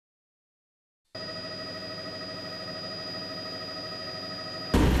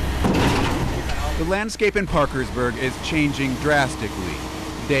The landscape in Parkersburg is changing drastically,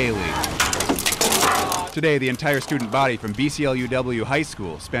 daily. Today, the entire student body from BCLUW High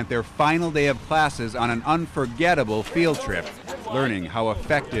School spent their final day of classes on an unforgettable field trip, learning how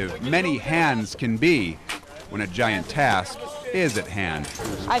effective many hands can be when a giant task is at hand.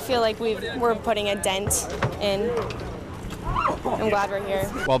 I feel like we're putting a dent in. I'm glad we're here.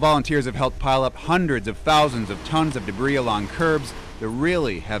 While volunteers have helped pile up hundreds of thousands of tons of debris along curbs, the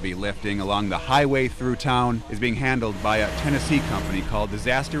really heavy lifting along the highway through town is being handled by a Tennessee company called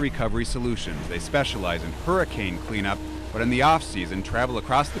Disaster Recovery Solutions. They specialize in hurricane cleanup, but in the off-season travel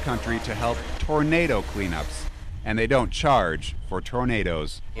across the country to help tornado cleanups. And they don't charge for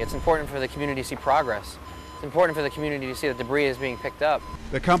tornadoes. It's important for the community to see progress. It's important for the community to see that debris is being picked up.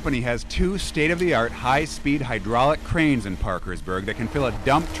 The company has 2 state-of-the-art high-speed hydraulic cranes in Parkersburg that can fill a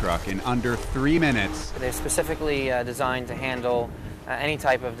dump truck in under 3 minutes. They're specifically designed to handle any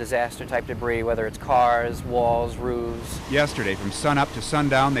type of disaster-type debris, whether it's cars, walls, roofs. Yesterday, from sunup to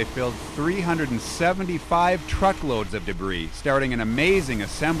sundown, they filled 375 truckloads of debris, starting an amazing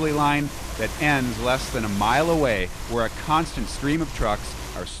assembly line that ends less than a mile away, where a constant stream of trucks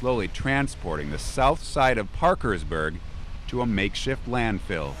are slowly transporting the south side of Parkersburg to a makeshift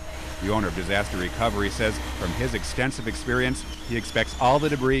landfill. The owner of Disaster Recovery says from his extensive experience, he expects all the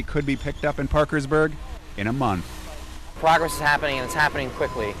debris could be picked up in Parkersburg in a month. Progress is happening, and it's happening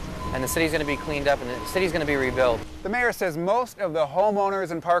quickly, and the city's going to be cleaned up and the city's going to be rebuilt. The mayor says most of the homeowners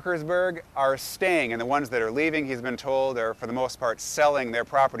in Parkersburg are staying, and the ones that are leaving, he's been told, are for the most part selling their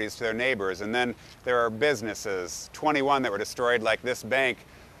properties to their neighbors. And then there are businesses, 21 that were destroyed, like this bank.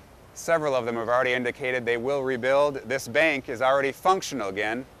 Several of them have already indicated they will rebuild. This bank is already functional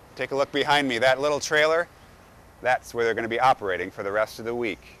again. Take a look behind me. That little trailer, that's where they're going to be operating for the rest of the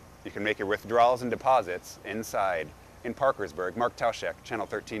week. You can make your withdrawals and deposits inside. In Parkersburg, Mark Tauschek, Channel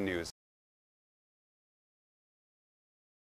 13 News.